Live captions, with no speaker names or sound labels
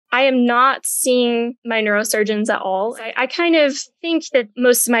I am not seeing my neurosurgeons at all. I kind of think that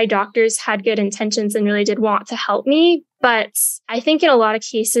most of my doctors had good intentions and really did want to help me. But I think in a lot of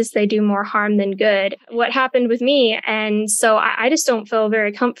cases, they do more harm than good. What happened with me? And so I just don't feel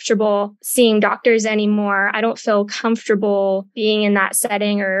very comfortable seeing doctors anymore. I don't feel comfortable being in that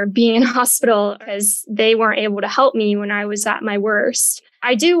setting or being in a hospital because they weren't able to help me when I was at my worst.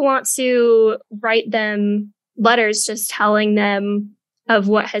 I do want to write them letters just telling them of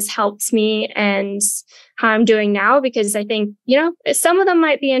what has helped me and how I'm doing now, because I think, some of them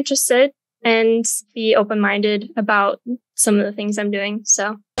might be interested and be open-minded about some of the things I'm doing.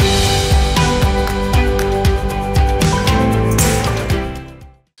 So.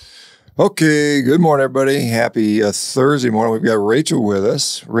 Okay. Good morning, everybody. Happy Thursday morning. We've got Rachel with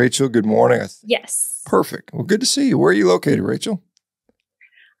us. Rachel, good morning. Yes. Perfect. Well, good to see you. Where are you located, Rachel?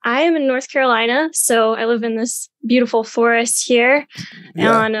 I am in North Carolina, so I live in this beautiful forest here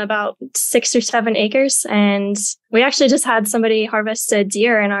on about 6 or 7 acres. And we actually just had somebody harvest a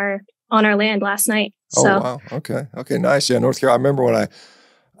deer on our land last night. So. Oh, wow. Okay, nice. Yeah, North Carolina. I remember when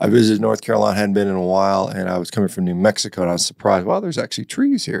I visited North Carolina, hadn't been in a while, and I was coming from New Mexico, and I was surprised. Wow, there's actually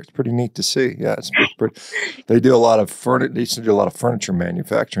trees here. It's pretty neat to see. Yeah, it's pretty. They do a lot of They used to do a lot of furniture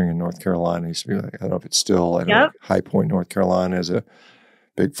manufacturing in North Carolina. It used to be like, I don't know if it's still. I know High Point, North Carolina, is a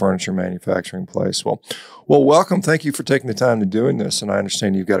big furniture manufacturing place. Well, welcome. Thank you for taking the time to doing this. And I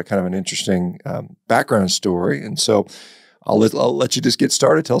understand you've got a kind of an interesting background story, and so I'll let you just get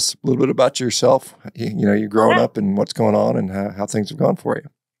started. Tell us a little bit about yourself. You're growing up and what's going on and how things have gone for you.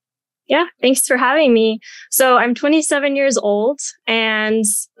 Yeah, thanks for having me. So I'm 27 years old, and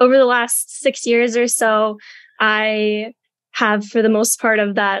over the last 6 years or so, I have, for the most part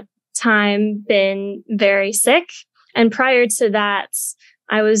of that time, been very sick. And prior to that,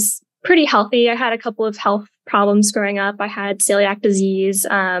 I was pretty healthy. I had a couple of health problems growing up. I had celiac disease.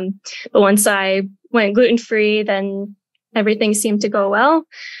 But once I went gluten-free, then everything seemed to go well.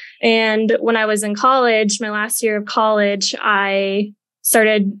 And when I was in college, my last year of college, I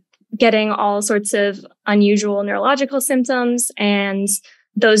started getting all sorts of unusual neurological symptoms, and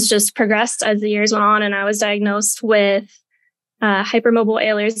those just progressed as the years went on. And I was diagnosed with hypermobile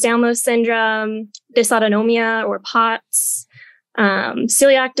Ehlers-Danlos Syndrome, dysautonomia or POTS,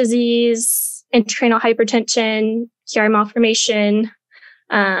 celiac disease, intracranial hypertension, Chiari malformation,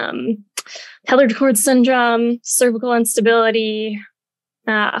 tethered cord syndrome, cervical instability.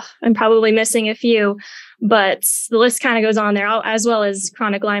 I'm probably missing a few, but the list kind of goes on there, as well as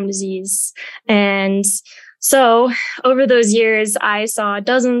chronic Lyme disease. And so over those years, I saw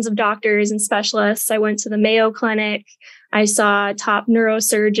dozens of doctors and specialists. I went to the Mayo Clinic. I saw top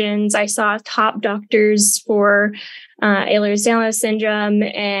neurosurgeons. I saw top doctors for Ehlers-Danlos Syndrome.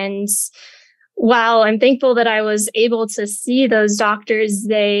 And while I'm thankful that I was able to see those doctors,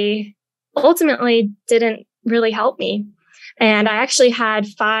 they ultimately didn't really help me. And I actually had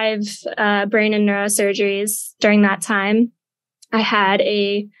 5 brain and neurosurgeries during that time. I had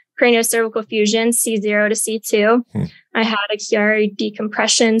a craniocervical fusion, C0 to C2. I had a Chiari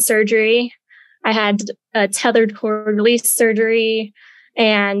decompression surgery. I had a tethered cord release surgery.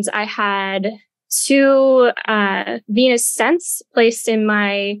 And I had 2 venous stents placed in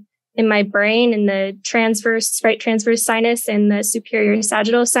my brain, in the right transverse sinus and the superior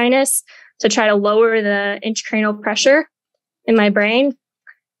sagittal sinus, to try to lower the intracranial pressure in my brain.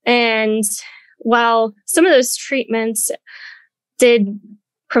 And while some of those treatments did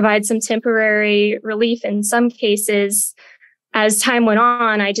provide some temporary relief in some cases, as time went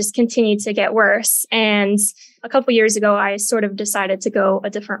on, I just continued to get worse. And a couple years ago, I sort of decided to go a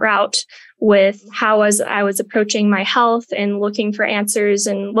different route with how I was approaching my health and looking for answers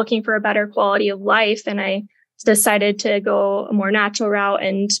and looking for a better quality of life. And I decided to go a more natural route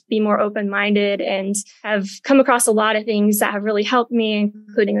and be more open-minded, and have come across a lot of things that have really helped me,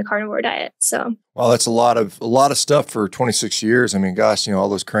 including the carnivore diet. So, well, that's a lot of stuff for 26 years. I mean, gosh, all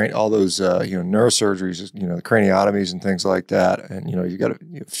those neurosurgeries, the craniotomies and things like that, and you got to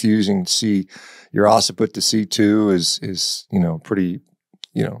fusing your occiput to C2 is pretty.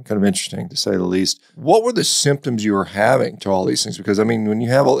 Kind of interesting to say the least. What were the symptoms you were having to all these things? Because I mean, when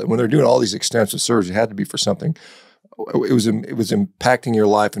they're doing all these extensive surgeries, it had to be for something. It was impacting your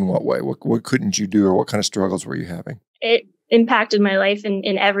life in what way? What couldn't you do, or what kind of struggles were you having? It impacted my life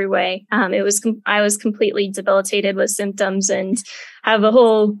in every way. I was completely debilitated with symptoms, and have a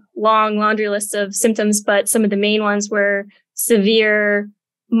whole long laundry list of symptoms. But some of the main ones were severe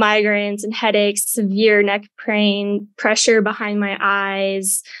migraines and headaches, severe neck pain, pressure behind my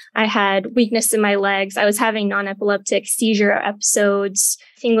eyes. I had weakness in my legs. I was having non-epileptic seizure episodes,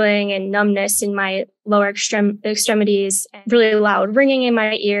 tingling and numbness in my lower extremities, really loud ringing in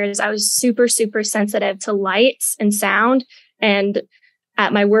my ears. I was super, super sensitive to lights and sound. And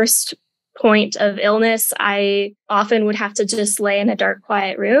at my worst point of illness, I often would have to just lay in a dark,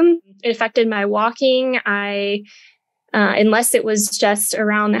 quiet room. It affected my walking. Unless it was just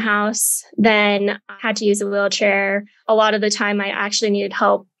around the house, then I had to use a wheelchair. A lot of the time, I actually needed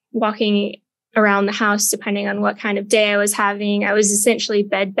help walking around the house, depending on what kind of day I was having. I was essentially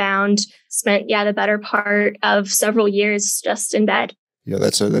bedbound, spent, the better part of several years just in bed. Yeah,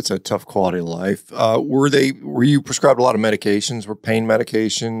 that's a tough quality of life. Were you prescribed a lot of medications? Were pain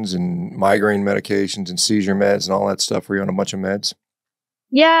medications and migraine medications and seizure meds and all that stuff? Were you on a bunch of meds?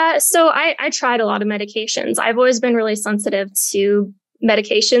 Yeah, so I tried a lot of medications. I've always been really sensitive to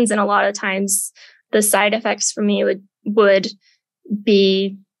medications, and a lot of times the side effects for me would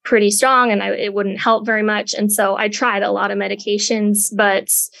be pretty strong, and it wouldn't help very much. And so I tried a lot of medications, but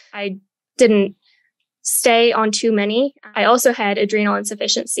I didn't stay on too many. I also had adrenal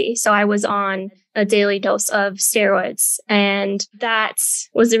insufficiency, so I was on a daily dose of steroids. And that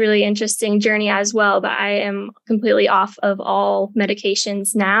was a really interesting journey as well. But I am completely off of all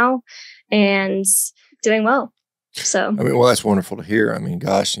medications now and doing well. So, I mean, well, that's wonderful to hear. I mean,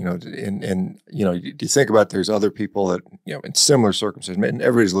 gosh, and you think about there's other people that, in similar circumstances, and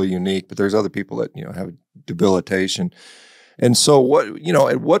everybody's a little unique, but there's other people that, have debilitation. And so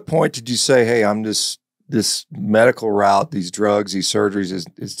at what point did you say, hey, this medical route, these drugs, these surgeries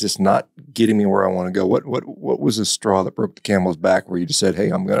is just not getting me where I want to go? What was the straw that broke the camel's back where you just said, hey,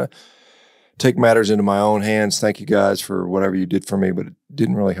 I'm going to take matters into my own hands. Thank you guys for whatever you did for me, but it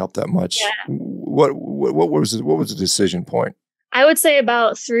didn't really help that much. Yeah. What was the decision point? I would say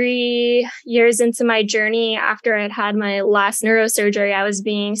about 3 years into my journey, after I'd had my last neurosurgery, I was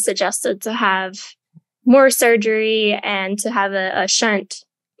being suggested to have more surgery and to have a shunt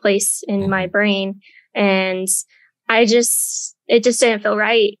placed in my brain. And it just didn't feel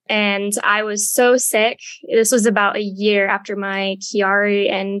right. And I was so sick. This was about a year after my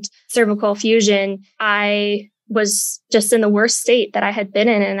Chiari and cervical fusion. I was just in the worst state that I had been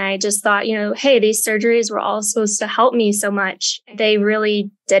in. And I just thought, hey, these surgeries were all supposed to help me so much. They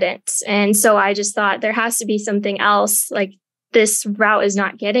really didn't. And so I just thought there has to be something else. Like, this route is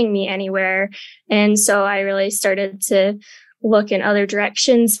not getting me anywhere. And so I really started to look in other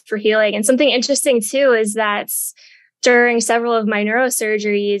directions for healing. And something interesting too is that during several of my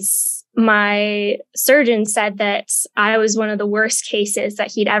neurosurgeries, my surgeon said that I was one of the worst cases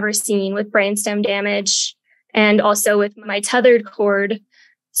that he'd ever seen with brainstem damage. And also with my tethered cord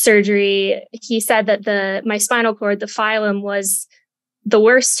surgery, he said that my spinal cord, the phylum, was the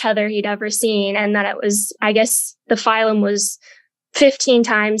worst tether he'd ever seen. And that it was, I guess the phylum was 15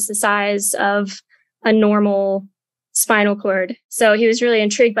 times the size of a normal spinal cord. So he was really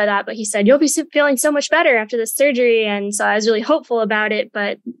intrigued by that, but he said, you'll be feeling so much better after the surgery. And so I was really hopeful about it,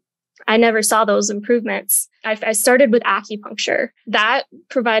 but I never saw those improvements. I started with acupuncture. That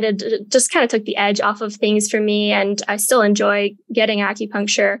just kind of took the edge off of things for me. And I still enjoy getting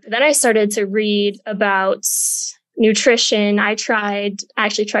acupuncture. Then I started to read about nutrition. I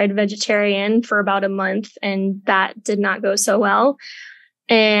actually tried vegetarian for about a month, and that did not go so well.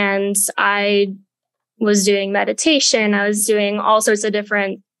 And I was doing meditation. I was doing all sorts of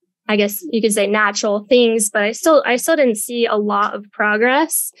different, I guess you could say, natural things, but I still didn't see a lot of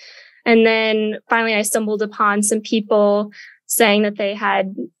progress. And then finally I stumbled upon some people saying that they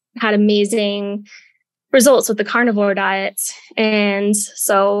had amazing results with the carnivore diet. And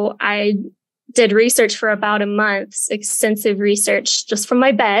so I did research for about a month, extensive research just from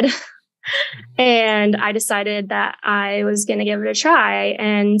my bed. And I decided that I was going to give it a try.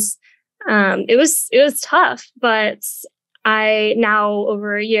 And it was tough, but I now,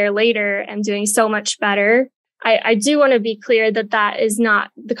 over a year later, am doing so much better. I do want to be clear that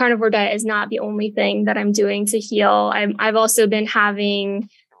the carnivore diet is not the only thing that I'm doing to heal. I've also been having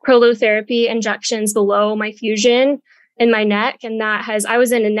prolotherapy injections below my fusion in my neck. And I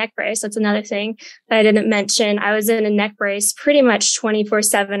was in a neck brace. That's another thing that I didn't mention. I was in a neck brace pretty much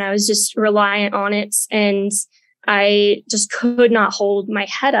 24/7. I was just reliant on it. And I just could not hold my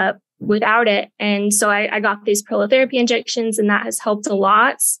head up without it. And so I got these prolotherapy injections, and that has helped a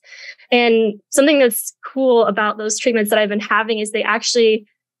lot. And something that's cool about those treatments that I've been having is they actually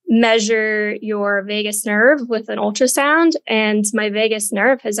measure your vagus nerve with an ultrasound. And my vagus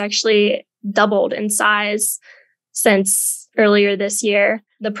nerve has actually doubled in size since earlier this year.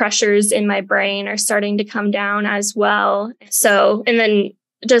 The pressures in my brain are starting to come down as well. So, and then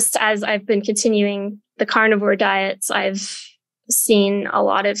just as I've been continuing the carnivore diets, I've seen a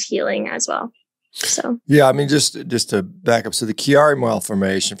lot of healing as well. So yeah, I mean, just to back up, so the Chiari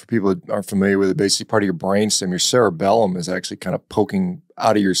malformation, for people that aren't familiar with it, basically part of your brainstem, your cerebellum is actually kind of poking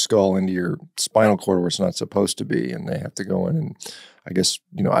out of your skull into your spinal cord where it's not supposed to be, and they have to go in and, I guess,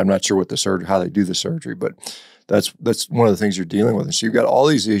 I'm not sure what the surgery, how they do the surgery, but that's one of the things you're dealing with. And so you've got all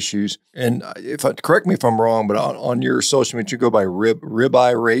these issues. And correct me if I'm wrong, but on your social media, you go by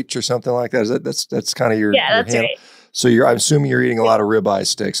Ribeye Rach or something like that. That's kind of your that's handle? right. So I'm assuming you're eating a lot of ribeye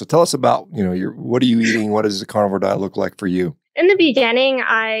steaks. So tell us about, what are you eating? What does the carnivore diet look like for you? In the beginning,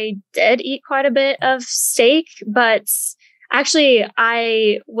 I did eat quite a bit of steak, but actually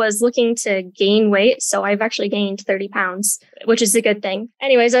I was looking to gain weight. So I've actually gained 30 pounds, which is a good thing.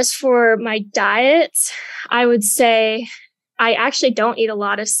 Anyways, as for my diet, I would say I actually don't eat a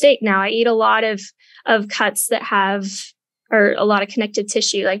lot of steak now. I eat a lot of cuts that have or a lot of connective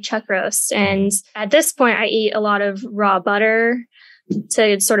tissue like chuck roast. And at this point, I eat a lot of raw butter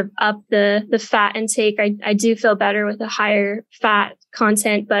to sort of up the fat intake. I do feel better with a higher fat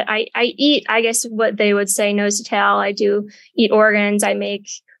content, but I eat, I guess what they would say, nose to tail. I do eat organs. I make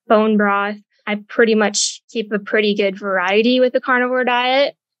bone broth. I pretty much keep a pretty good variety with the carnivore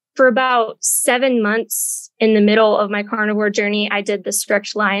diet. For about 7 months in the middle of my carnivore journey, I did the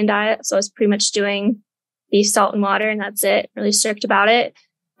strict lion diet. So I was pretty much doing beef, salt, and water, and that's it. Really strict about it.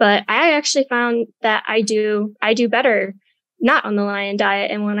 But I actually found that I do better not on the lion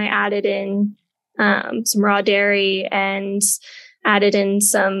diet. And when I added in some raw dairy and added in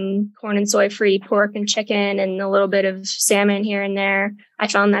some corn and soy free pork and chicken and a little bit of salmon here and there, I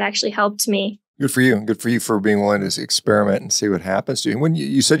found that actually helped me. Good for you. Good for you for being willing to experiment and see what happens to you. And when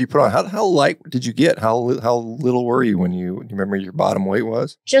you said you put on, how light did you get? How little were you when you remember your bottom weight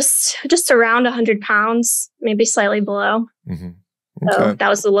was? Just around 100 pounds, maybe slightly below. Mm-hmm. So okay. that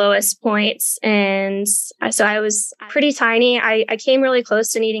was the lowest point. And so I was pretty tiny. I came really close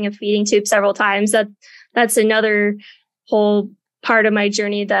to needing a feeding tube several times. That's another whole part of my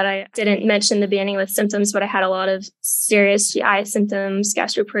journey that I didn't mention in the beginning with symptoms, but I had a lot of serious GI symptoms,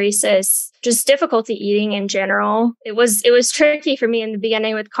 gastroparesis, just difficulty eating in general. It was tricky for me in the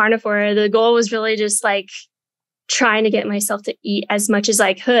beginning with carnivore. The goal was really just like trying to get myself to eat as much as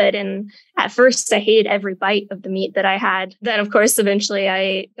I could. And at first I hated every bite of the meat that I had. Then of course, eventually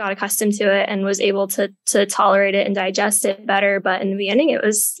I got accustomed to it and was able to tolerate it and digest it better. But in the beginning it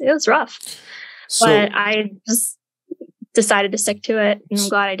was rough. But I just decided to stick to it, and I'm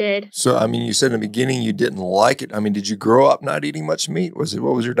glad I did. So, I mean, you said in the beginning you didn't like it. I mean, did you grow up not eating much meat? What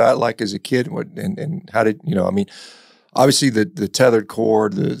was your diet like as a kid? And how did, I mean, obviously the tethered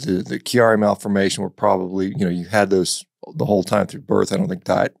cord, the Chiari malformation were probably, you had those the whole time through birth. I don't think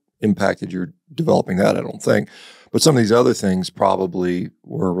diet impacted your developing that, I don't think. But some of these other things probably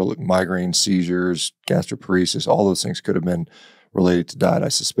were migraines, seizures, gastroparesis, all those things could have been related to diet, I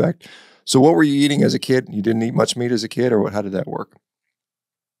suspect. So what were you eating as a kid? You didn't eat much meat as a kid, or what? How did that work?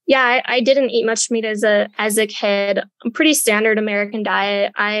 Yeah, I didn't eat much meat as a kid. A pretty standard American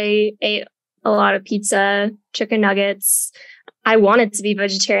diet. I ate a lot of pizza, chicken nuggets. I wanted to be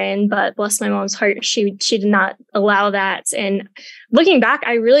vegetarian, but bless my mom's heart, she did not allow that. And looking back,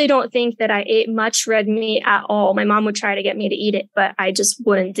 I really don't think that I ate much red meat at all. My mom would try to get me to eat it, but I just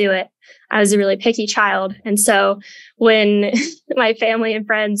wouldn't do it. I was a really picky child. And so when my family and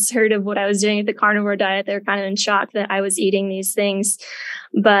friends heard of what I was doing with the carnivore diet, they were kind of in shock that I was eating these things.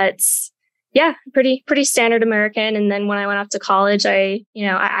 But yeah, pretty standard American. And then when I went off to college, I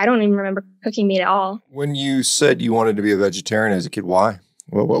don't even remember cooking meat at all. When you said you wanted to be a vegetarian as a kid, why?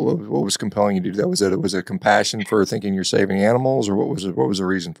 What was compelling you to do that? Was it compassion for thinking you're saving animals, or what was the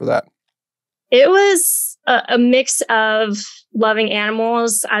reason for that? It was a mix of loving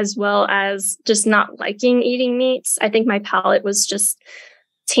animals as well as just not liking eating meats. I think my palate was just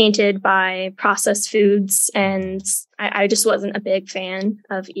tainted by processed foods, and I just wasn't a big fan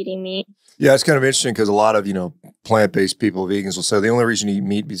of eating meat. Yeah, it's kind of interesting because a lot of, plant-based people, vegans will say the only reason you eat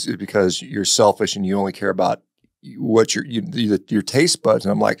meat is because you're selfish and you only care about what your taste buds.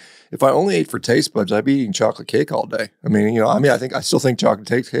 And I'm like, if I only ate for taste buds, I'd be eating chocolate cake all day. I mean, I still think chocolate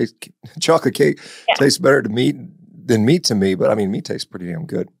cake tastes better than meat to me, but I mean, meat tastes pretty damn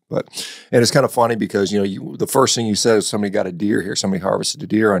good. And it's kind of funny because, the first thing you said is somebody got a deer here, somebody harvested a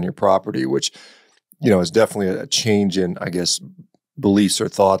deer on your property, which, is definitely a change in, I guess, beliefs or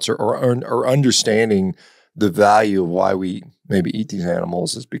thoughts or understanding the value of why we maybe eat these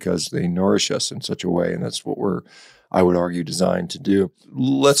animals is because they nourish us in such a way. And that's what I would argue, designed to do.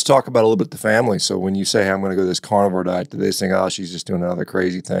 Let's talk about a little bit the family. So when you say, hey, I'm going to go to this carnivore diet, do they think, oh, she's just doing another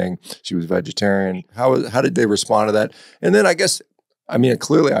crazy thing? She was vegetarian. How did they respond to that? And then I guess I mean,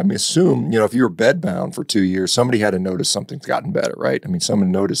 clearly, I assume, if you were bedbound for 2 years, somebody had to notice something's gotten better, right? I mean,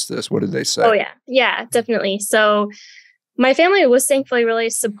 someone noticed this. What did they say? Oh, yeah. Yeah, definitely. So my family was thankfully really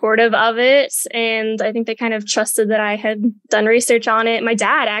supportive of it. And I think they kind of trusted that I had done research on it. My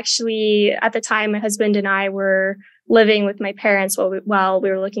dad actually, at the time, my husband and I were living with my parents while we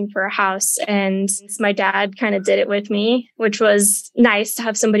were looking for a house. And my dad kind of did it with me, which was nice to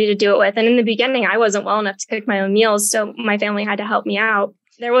have somebody to do it with. And in the beginning, I wasn't well enough to cook my own meals, so my family had to help me out.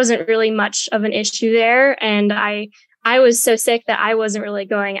 There wasn't really much of an issue there. And I was so sick that I wasn't really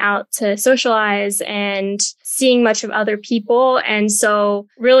going out to socialize and seeing much of other people. And so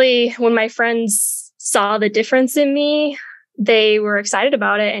really, when my friends saw the difference in me, they were excited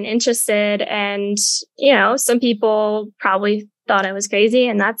about it and interested. And, some people probably thought I was crazy,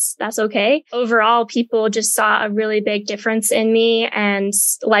 and that's okay. Overall, people just saw a really big difference in me. And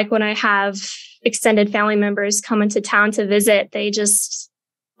like when I have extended family members come into town to visit, they just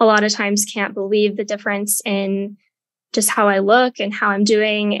a lot of times can't believe the difference in just how I look and how I'm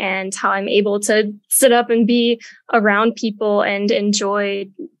doing and how I'm able to sit up and be around people and enjoy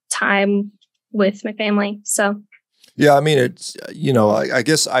time with my family. So. Yeah, I mean, it's, I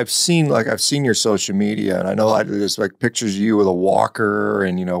guess I've seen your social media, and I know there's like pictures of you with a walker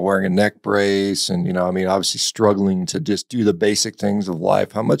and, wearing a neck brace and, obviously struggling to just do the basic things of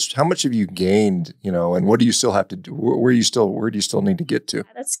life. How much have you gained, and what do you still have to do? Where do you still need to get to?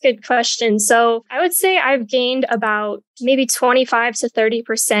 That's a good question. So I would say I've gained about maybe 25 to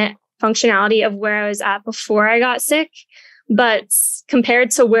 30% functionality of where I was at before I got sick. But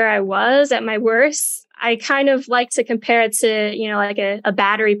compared to where I was at my worst, I kind of like to compare it to, like a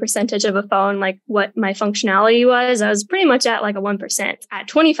battery percentage of a phone, like what my functionality was. I was pretty much at like a 1%. At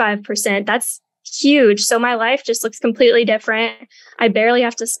 25%, that's huge. So my life just looks completely different. I barely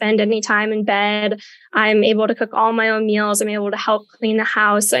have to spend any time in bed. I'm able to cook all my own meals. I'm able to help clean the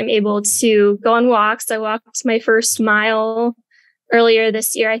house. I'm able to go on walks. I walked my first mile earlier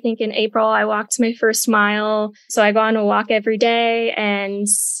this year. I think in April, I walked my first mile. So I go on a walk every day, and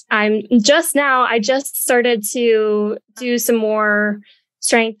I just started to do some more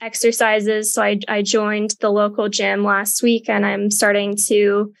strength exercises. So I joined the local gym last week, and I'm starting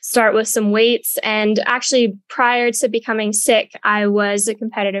to start with some weights. And actually, prior to becoming sick, I was a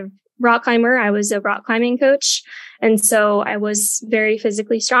competitive rock climber. I was a rock climbing coach. And so I was very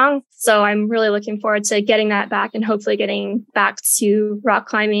physically strong. So I'm really looking forward to getting that back and hopefully getting back to rock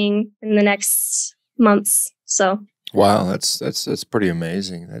climbing in the next months. So. Wow, that's pretty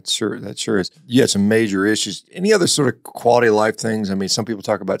amazing. That sure is. You had some major issues. Any other sort of quality of life things? I mean, some people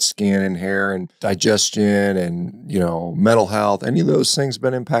talk about skin and hair and digestion and, mental health. Any of those things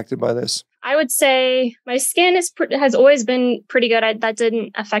been impacted by this? I would say my skin has always been pretty good. That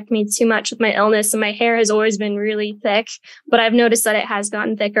didn't affect me too much with my illness, and my hair has always been really thick, but I've noticed that it has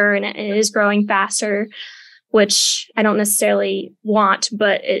gotten thicker and it is growing faster, which I don't necessarily want,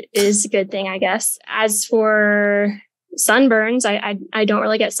 but it is a good thing, I guess. As for sunburns, I don't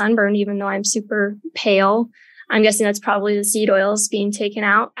really get sunburned, even though I'm super pale. I'm guessing that's probably the seed oils being taken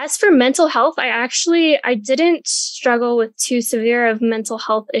out. As for mental health, I didn't struggle with too severe of mental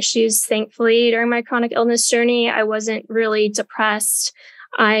health issues, thankfully, during my chronic illness journey. I wasn't really depressed.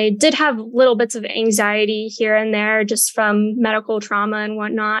 I did have little bits of anxiety here and there just from medical trauma and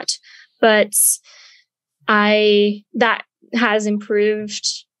whatnot, but that has improved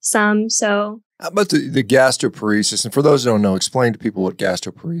some. So how about the gastroparesis? And for those who don't know, explain to people what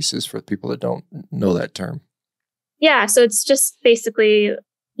gastroparesis is for people that don't know that term. Yeah, so it's just basically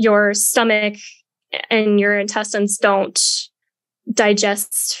your stomach and your intestines don't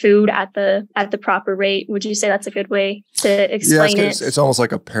digest food at the proper rate. Would you say that's a good way to explain it? It's almost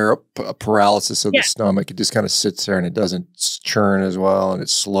like a paralysis of the stomach. It just kind of sits there and it doesn't churn as well, and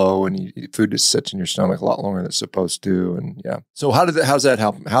it's slow, and food just sits in your stomach a lot longer than it's supposed to. And yeah. So how's that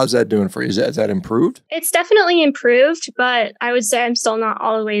help? How's that doing for you? Is that improved? It's definitely improved, but I would say I'm still not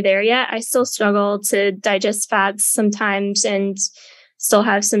all the way there yet. I still struggle to digest fats sometimes and still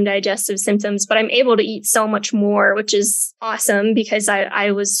have some digestive symptoms, but I'm able to eat so much more, which is awesome because I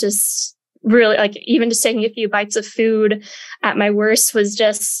was just really even just taking a few bites of food at my worst was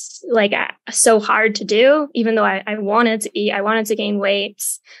just so hard to do, even though I wanted to eat. I wanted to gain weight.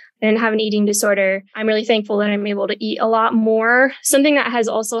 I didn't have an eating disorder. I'm really thankful that I'm able to eat a lot more. Something that has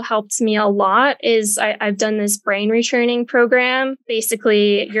also helped me a lot is I've done this brain retraining program.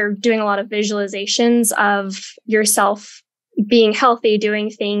 Basically, you're doing a lot of visualizations of yourself being healthy, doing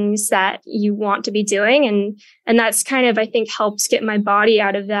things that you want to be doing. And that's kind of, I think, helps get my body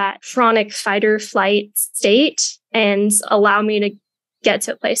out of that chronic fight or flight state and allow me to get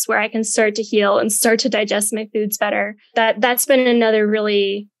to a place where I can start to heal and start to digest my foods better. That's been another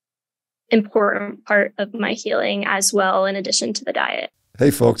really important part of my healing as well, in addition to the diet.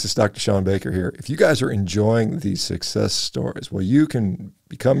 Hey folks, it's Dr. ShawnBaker here. If you guys are enjoying these success stories, well, you can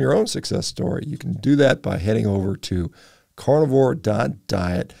become your own success story. You can do that by heading over to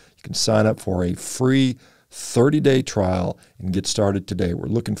CarnivoreDiet. You can sign up for a free 30-day trial and get started today. We're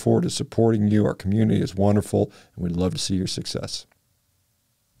looking forward to supporting you. Our community is wonderful, and we'd love to see your success.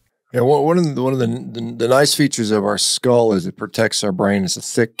 Yeah, one of the nice features of our skull is it protects our brain. It's a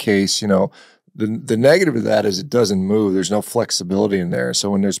thick case. You know, the negative of that is it doesn't move. There's no flexibility in there.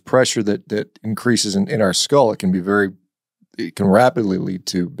 So when there's pressure that increases in our skull, it can rapidly lead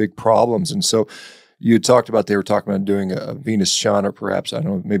to big problems. And so you they were talking about doing a venous shunt, or perhaps, I don't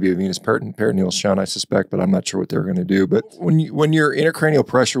know, maybe a venous peritoneal shunt, I suspect, but I'm not sure what they were going to do. But when your intracranial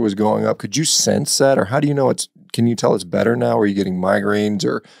pressure was going up, could you sense that? Or how do you know can you tell it's better now? Are you getting migraines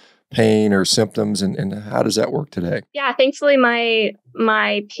or pain or symptoms? And how does that work today? Yeah, thankfully my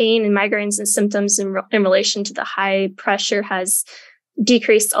pain and migraines and symptoms in relation to the high pressure has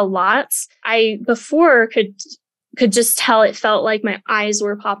decreased a lot. I before could just tell it felt like my eyes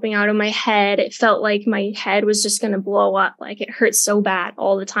were popping out of my head. It felt like my head was just going to blow up. Like it hurt so bad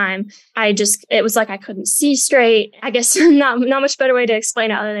all the time. It was like I couldn't see straight. I guess not much better way to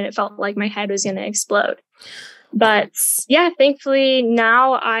explain it other than it felt like my head was going to explode. But yeah, thankfully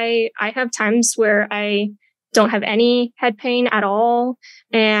now I have times where I don't have any head pain at all.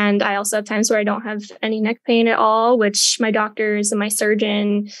 And I also have times where I don't have any neck pain at all, which my doctors and my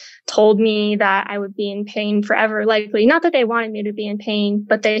surgeon told me that I would be in pain forever, likely. Not that they wanted me to be in pain,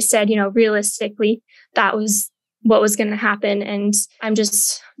 but they said, realistically, that was what was going to happen. And I'm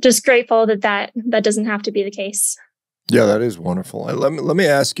just grateful that doesn't have to be the case. Yeah, that is wonderful. Let me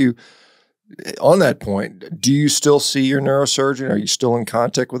ask you, on that point, do you still see your neurosurgeon? Are you still in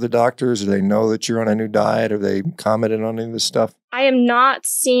contact with the doctors? Do they know that you're on a new diet? Have they commented on any of this stuff? I am not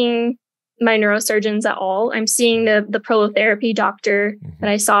seeing my neurosurgeons at all. I'm seeing the prolotherapy doctor that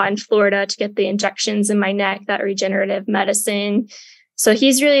I saw in Florida to get the injections in my neck, that regenerative medicine. So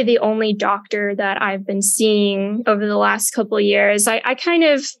he's really the only doctor that I've been seeing over the last couple of years. I kind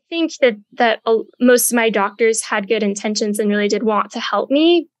of think that most of my doctors had good intentions and really did want to help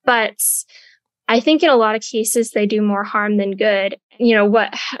me, but I think in a lot of cases they do more harm than good.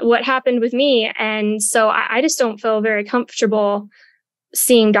 What happened with me, and so I just don't feel very comfortable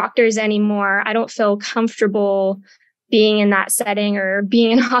seeing doctors anymore. I don't feel comfortable being in that setting or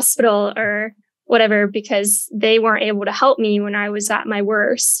being in a hospital or whatever, because they weren't able to help me when I was at my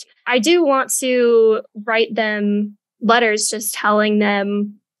worst. I do want to write them letters just telling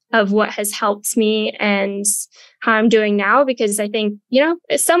them of what has helped me and how I'm doing now, because I think,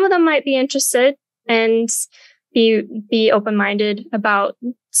 some of them might be interested and be open-minded about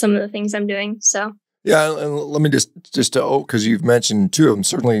some of the things I'm doing. So yeah, and let me just because you've mentioned two of them,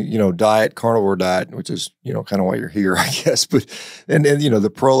 certainly, diet, carnivore diet, which is, kind of why you're here, I guess, but, and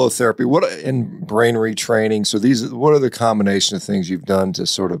the prolotherapy, and brain retraining. So what are the combination of things you've done to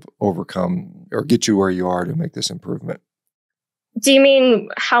sort of overcome or get you where you are to make this improvement? Do you mean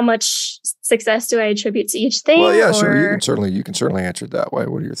how much success do I attribute to each thing? Well, yeah, sure. You can certainly answer it that way.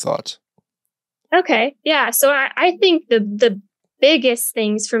 What are your thoughts? Okay. Yeah. So I think the biggest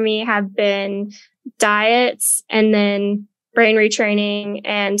things for me have been diets, and then brain retraining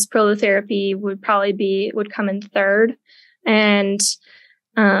and prolotherapy would come in third. And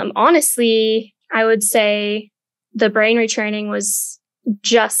honestly, I would say the brain retraining was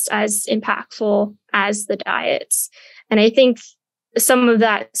just as impactful as the diets. And I think some of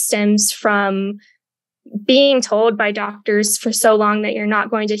that stems from being told by doctors for so long that you're not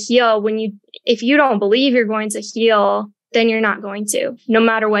going to heal. If you don't believe you're going to heal, then you're not going to, no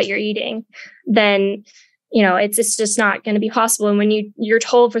matter what you're eating. Then, it's just not going to be possible. And when you're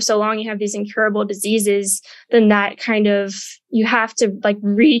told for so long you have these incurable diseases, then that kind of, you have to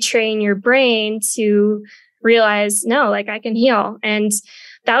retrain your brain to realize, no, I can heal. And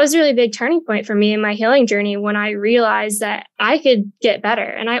that was a really big turning point for me in my healing journey, when I realized that I could get better.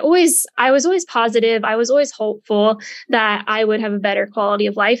 And I was always positive. I was always hopeful that I would have a better quality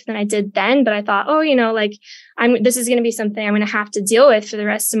of life than I did then. But I thought, this is going to be something I'm going to have to deal with for the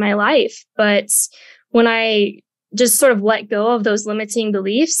rest of my life. But when I just sort of let go of those limiting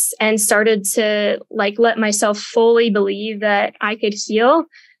beliefs and started to let myself fully believe that I could heal,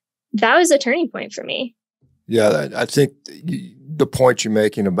 that was a turning point for me. Yeah, I think the point you're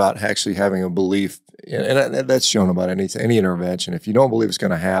making about actually having a belief and that's shown about any intervention. If you don't believe it's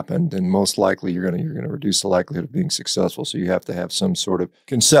going to happen, then most likely you're going to reduce the likelihood of being successful. So you have to have some sort of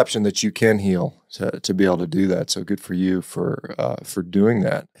conception that you can heal to be able to do that. So good for you for doing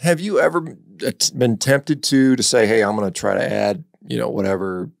that. Have you ever been tempted to say, hey, I'm going to try to add,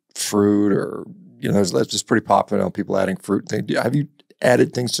 whatever fruit or, that's just pretty popular now, people adding fruit. Have you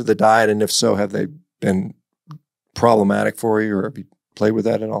added things to the diet? And if so, have they been problematic for you, or have you played with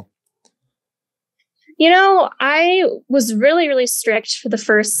that at all? I was really, really strict for the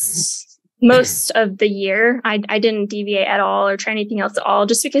most of the year. I didn't deviate at all or try anything else at all,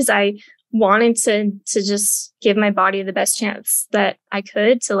 just because I wanted to just give my body the best chance that I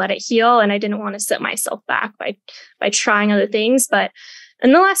could to let it heal. And I didn't want to set myself back by trying other things. But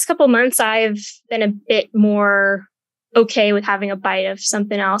in the last couple of months, I've been a bit more okay with having a bite of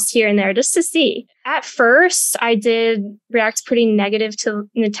something else here and there just to see. At first, I did react pretty negatively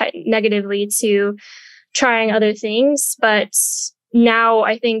to trying other things, but now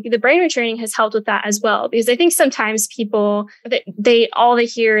I think the brain retraining has helped with that as well, because I think sometimes people, all they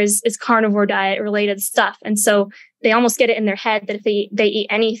hear is carnivore diet related stuff. And so they almost get it in their head that if they eat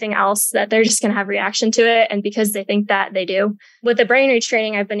anything else, that they're just going to have reaction to it. And because they think that, they do. With the brain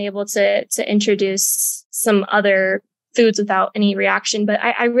retraining, I've been able to introduce some other foods without any reaction. But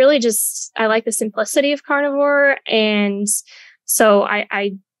I really I like the simplicity of carnivore. And so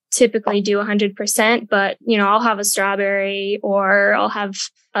I typically do 100%, but I'll have a strawberry, or I'll have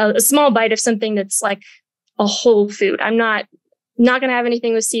a small bite of something that's like a whole food. I'm not going to have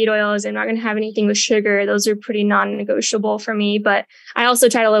anything with seed oils. I'm not going to have anything with sugar. Those are pretty non-negotiable for me. But I also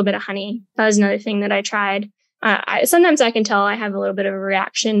tried a little bit of honey. That was another thing that I tried. Sometimes I can tell I have a little bit of a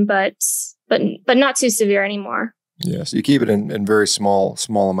reaction, but not too severe anymore. Yeah, so you keep it in very small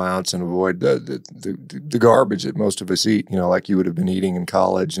amounts and avoid the garbage that most of us eat, like you would have been eating in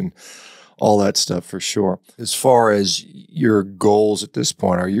college and all that stuff for sure. As far as your goals at this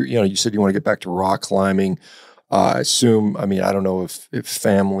point, you said you want to get back to rock climbing. I don't know if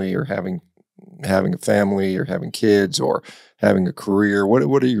family or having a family or having kids or having a career,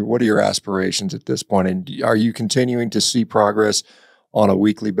 what are your aspirations at this point? And are you continuing to see progress on a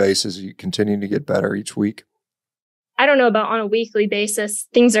weekly basis? Are you continuing to get better each week? I don't know about on a weekly basis.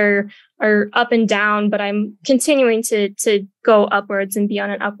 Things are up and down, but I'm continuing to go upwards and be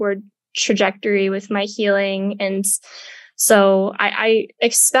on an upward trajectory with my healing. And so I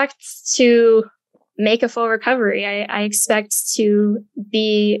expect to make a full recovery. I expect to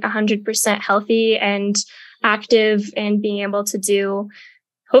be 100% healthy and active and being able to do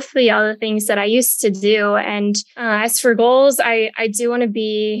hopefully all the things that I used to do. And as for goals, I do want to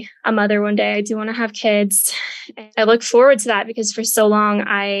be a mother one day. I do want to have kids. I look forward to that because for so long,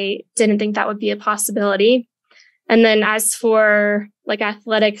 I didn't think that would be a possibility. And then as for like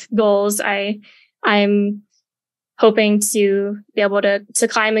athletic goals, I'm hoping to be able to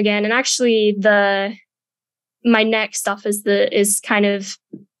climb again. And actually my neck stuff is kind of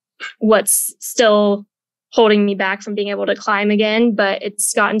what's still holding me back from being able to climb again, but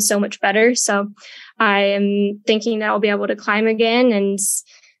it's gotten so much better. So I am thinking that I'll be able to climb again and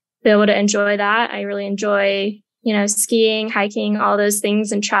be able to enjoy that. I really enjoy, skiing, hiking, all those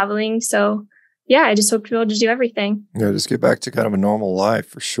things and traveling. So yeah, I just hope to be able to do everything. Yeah, just get back to kind of a normal life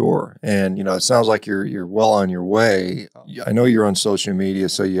for sure. And, it sounds like you're well on your way. I know you're on social media,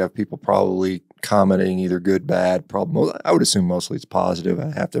 so you have people probably commenting either good, bad, probably. I would assume mostly it's positive,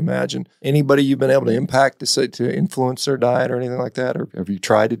 I have to imagine. Anybody you've been able to impact to influence their diet or anything like that? Or have you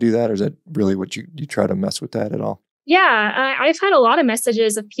tried to do that? Or is that really what you try to mess with that at all? Yeah, I've had a lot of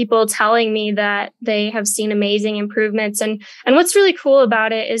messages of people telling me that they have seen amazing improvements. And what's really cool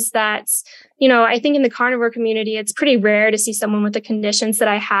about it is that, I think in the carnivore community, it's pretty rare to see someone with the conditions that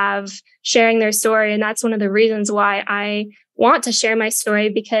I have sharing their story. And that's one of the reasons why I want to share my story,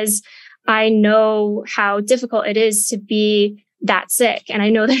 because I know how difficult it is to be that sick. And I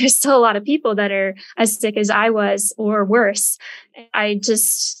know there's still a lot of people that are as sick as I was or worse. I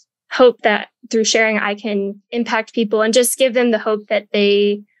just hope that through sharing, I can impact people and just give them the hope that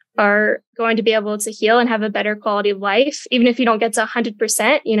they are going to be able to heal and have a better quality of life. Even if you don't get to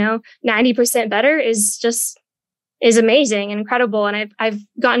 100%, 90% better is amazing and incredible. And I've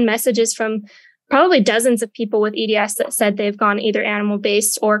gotten messages from probably dozens of people with EDS that said they've gone either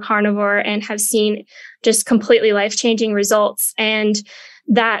animal-based or carnivore and have seen just completely life-changing results. And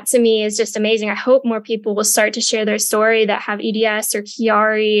that to me is just amazing. I hope more people will start to share their story that have EDS or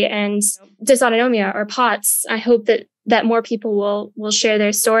Chiari and dysautonomia or POTS. I hope that more people will share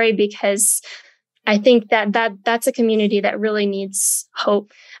their story, because I think that's a community that really needs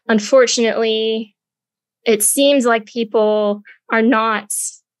hope. Unfortunately, it seems like people are not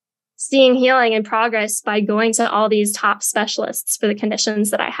seeing healing and progress by going to all these top specialists for the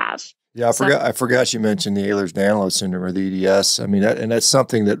conditions that I have. Yeah, I forgot you mentioned the Ehlers-Danlos Syndrome, or the EDS. I mean, that's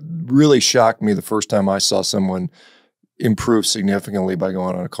something that really shocked me the first time I saw someone improve significantly by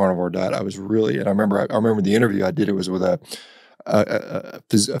going on a carnivore diet. I was really, and I remember the interview I did. It was with a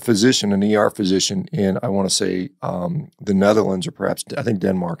physician, an ER physician in, I want to say, the Netherlands, or perhaps I think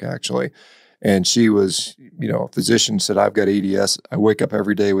Denmark actually. And she was, a physician, said, I've got EDS. I wake up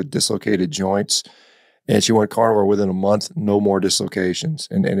every day with dislocated joints. And she went carnivore within a month, no more dislocations.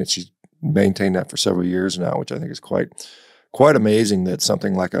 And she's maintained that for several years now, which I think is quite amazing, that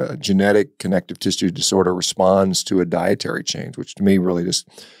something like a genetic connective tissue disorder responds to a dietary change, which to me really just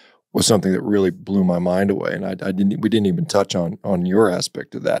was something that really blew my mind away. And we didn't even touch on your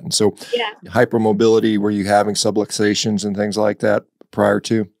aspect of that. And so hypermobility, were you having subluxations and things like that prior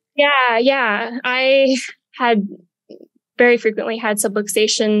to? Yeah. I had very frequently had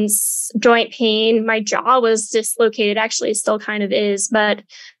subluxations, joint pain. My jaw was dislocated, actually still kind of is, but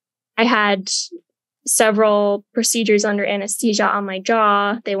I had several procedures under anesthesia on my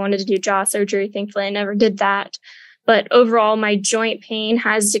jaw. They wanted to do jaw surgery. Thankfully, I never did that. But overall, my joint pain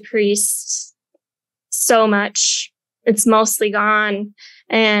has decreased so much. It's mostly gone.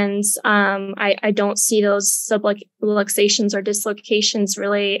 And I don't see those subluxations or dislocations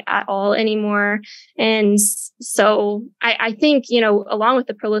really at all anymore. And so I think, along with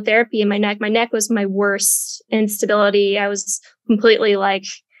the prolotherapy in my neck was my worst instability. I was completely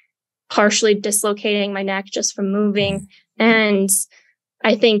partially dislocating my neck just from moving. And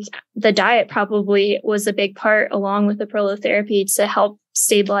I think the diet probably was a big part, along with the prolotherapy, to help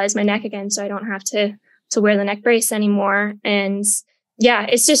stabilize my neck again, so I don't have to wear the neck brace anymore. And yeah,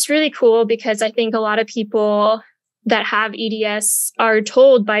 it's just really cool, because I think a lot of people that have EDS are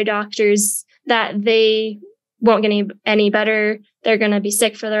told by doctors that they won't get any better. They're going to be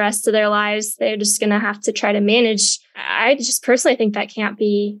sick for the rest of their lives. They're just going to have to try to manage. I just personally think that can't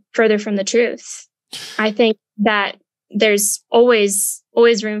be further from the truth. I think that there's always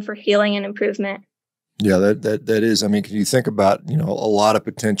room for healing and improvement. Yeah, that is. I mean, can you think about, a lot of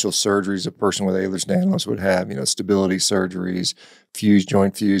potential surgeries a person with Ehlers-Danlos would have, stability surgeries,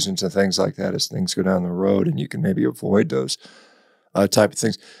 joint fusions and things like that as things go down the road, and you can maybe avoid those type of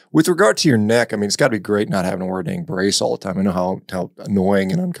things. With regard to your neck, I mean, it's got to be great not having to wear a dang brace all the time. I know how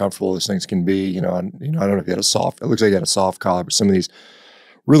annoying and uncomfortable those things can be. I don't know if you had it looks like you had a soft collar, but some of these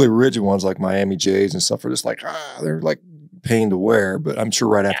really rigid ones like Miami J's and stuff are just they're like pain to wear. But I'm sure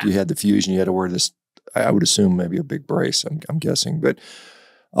right after you had the fusion, you had to wear this, I would assume maybe a big brace, I'm guessing. But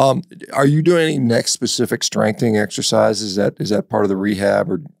are you doing any neck specific strengthening exercises? Is that part of the rehab,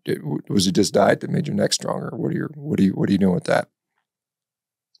 or was it just diet that made your neck stronger? What are you doing with that?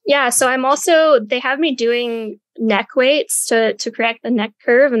 Yeah, so they have me doing neck weights to correct the neck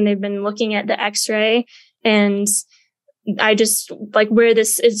curve, and they've been looking at the x-ray, and I just where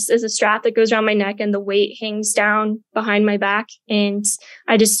this is a strap that goes around my neck, and the weight hangs down behind my back. And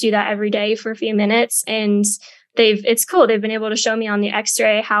I just do that every day for a few minutes. And it's cool. They've been able to show me on the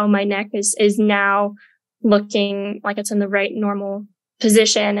x-ray how my neck is now looking like it's in the right normal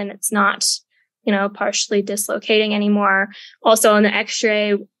position, and it's not, partially dislocating anymore. Also on the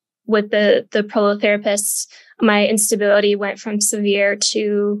x-ray with the prolotherapist, my instability went from severe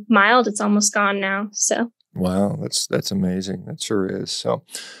to mild. It's almost gone now. So. Wow, that's amazing. That sure is. So,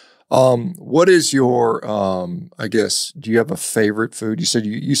 what is your, I guess, do you have a favorite food? You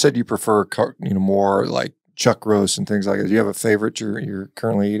said you prefer, more like chuck roast and things like that. Do you have a favorite you're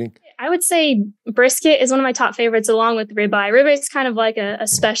currently eating? I would say brisket is one of my top favorites, along with ribeye. Ribeye is kind of like a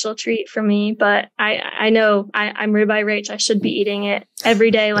special treat for me, but I know I'm Ribeye Rach. I should be eating it every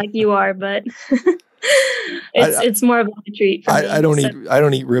day like you are, but it's more of a treat for me. I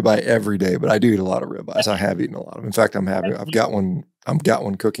don't eat ribeye every day, but I do eat a lot of ribeyes. I have eaten a lot of them. In fact, I've got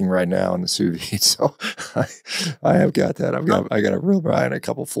one cooking right now in the sous vide. So I have got that. I got a ribeye and a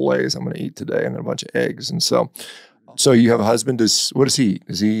couple fillets I'm going to eat today, and then a bunch of eggs. And so you have a husband. What does he eat?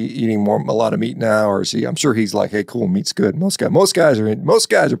 Is he eating a lot of meat now, or is he? I'm sure he's like, hey, cool, meat's good. Most guys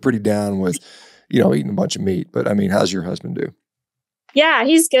are pretty down with, eating a bunch of meat. But I mean, how's your husband do? Yeah,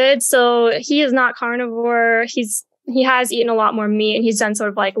 he's good. So he is not carnivore. He has eaten a lot more meat, and he's done sort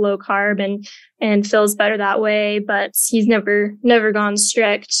of like low carb and feels better that way, but he's never gone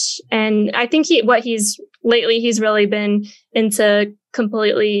strict. And I think he's really been into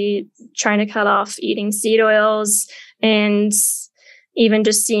completely trying to cut off eating seed oils, and even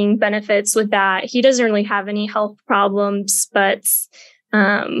just seeing benefits with that. He doesn't really have any health problems, but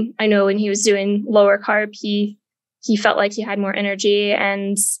I know when he was doing lower carb, he felt like he had more energy.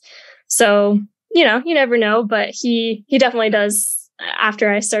 And so, you never know, but he definitely does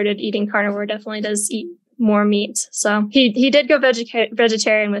after I started eating carnivore, definitely does eat more meat. So he did go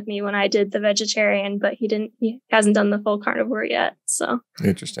vegetarian with me when I did the vegetarian, but he hasn't done the full carnivore yet. So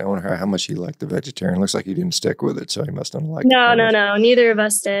interesting. I wonder how much he liked the vegetarian. Looks like he didn't stick with it, so he must not like it. No. Neither of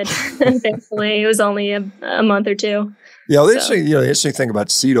us did. Thankfully, it was only a month or two. Yeah, the interesting thing about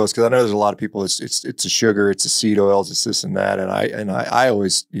seed oils, because I know there's a lot of people. It's a sugar, it's a seed oils, it's this and that, and I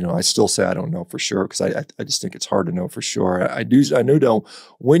always, I still say I don't know for sure, because I just think it's hard to know for sure. I know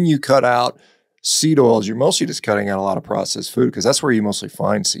when you cut out seed oils, you're mostly just cutting out a lot of processed food, because that's where you mostly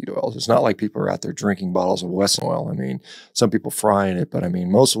find seed oils. It's not like people are out there drinking bottles of Western oil. I mean, some people frying it, but I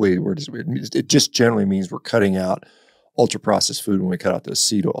mean, mostly it just generally means we're cutting out ultra processed food when we cut out those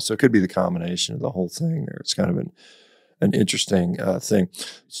seed oils. So it could be the combination of the whole thing there. It's kind of an interesting thing.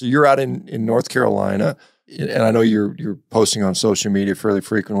 So you're out in North Carolina, and I know you're posting on social media fairly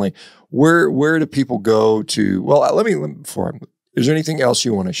frequently. Where do people go to? Well, let me before. Is there anything else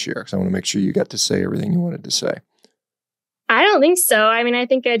you want to share? Because I want to make sure you got to say everything you wanted to say. I don't think so. I mean, I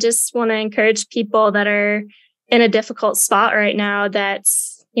think I just want to encourage people that are in a difficult spot right now that,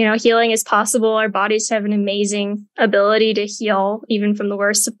 healing is possible. Our bodies have an amazing ability to heal even from the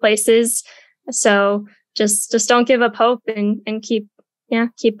worst of places. So just don't give up hope and keep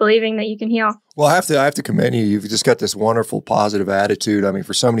believing that you can heal. Well, I have to commend you. You've just got this wonderful, positive attitude. I mean,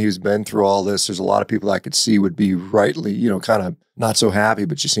 for somebody who's been through all this, there's a lot of people I could see would be rightly, kind of not so happy,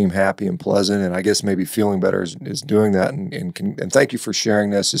 but you seem happy and pleasant. And I guess maybe feeling better is doing that. And thank you for sharing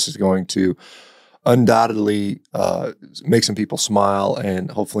this. This is going to undoubtedly make some people smile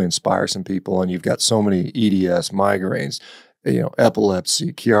and hopefully inspire some people. And you've got so many EDS, migraines,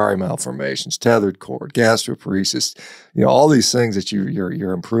 epilepsy, Chiari malformations, tethered cord, gastroparesis, all these things that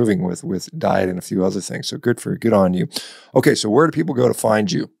you're improving with diet and a few other things. So good on you. Okay, so where do people go to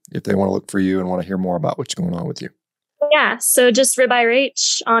find you if they want to look for you and want to hear more about what's going on with you? Yeah, so just Ribeye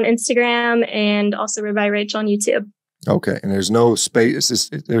Rach on Instagram and also Ribeye Rach on YouTube. Okay, and there's no space.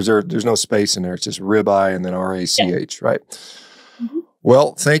 There's no space in there. It's just Ribeye and then RACH, yeah. Right? Mm-hmm.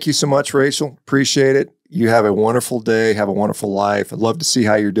 Well, thank you so much, Rachel. Appreciate it. You have a wonderful day. Have a wonderful life. I'd love to see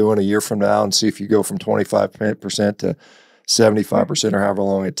how you're doing a year from now and see if you go from 25% to 75% or however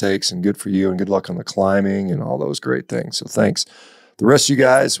long it takes. And good for you and good luck on the climbing and all those great things. So thanks. The rest of you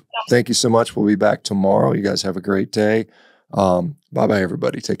guys, thank you so much. We'll be back tomorrow. You guys have a great day. Bye-bye,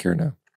 everybody. Take care now.